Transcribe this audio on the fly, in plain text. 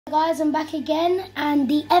Guys, I'm back again, and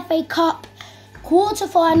the FA Cup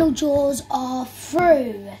quarter-final draws are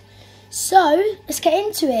through. So let's get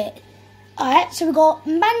into it. Alright, so we've got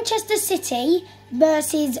Manchester City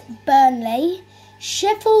versus Burnley,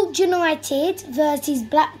 Sheffield United versus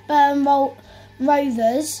Blackburn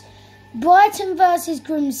Rovers, Brighton versus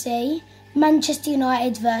Grimsby, Manchester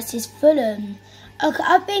United versus Fulham. Okay,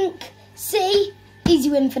 I think City, easy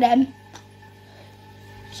win for them.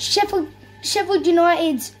 Sheffield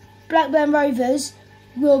United's Blackburn Rovers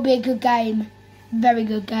will be a good game. Very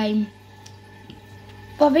good game.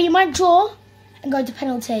 But I think you might draw and go to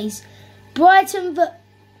penalties. Brighton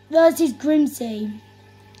versus Grimsby.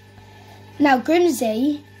 Now,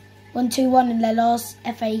 Grimsby won 2-1 in their last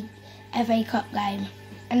FA Cup game.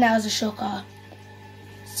 And that was a shocker.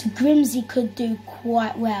 So Grimsby could do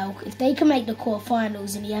quite well. If they can make the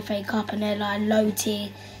quarterfinals in the FA Cup and they're like a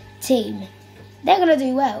low-tier team, they're going to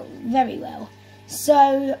do well, very well.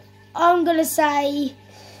 So I'm going to say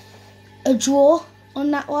a draw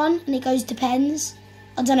on that one, and it goes to pens.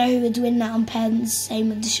 I don't know who would win that on pens. Same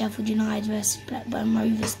with the Sheffield United versus Blackburn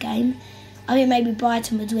Rovers game. I think maybe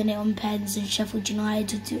Brighton would win it on pens and Sheffield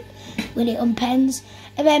United would win it on pens.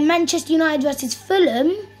 And then Manchester United versus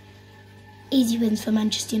Fulham. Easy wins for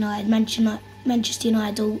Manchester United. Manchester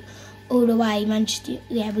United all the way.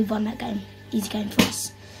 Yeah, we've won that game. Easy game for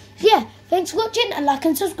us. So yeah, thanks for watching and like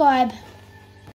and subscribe.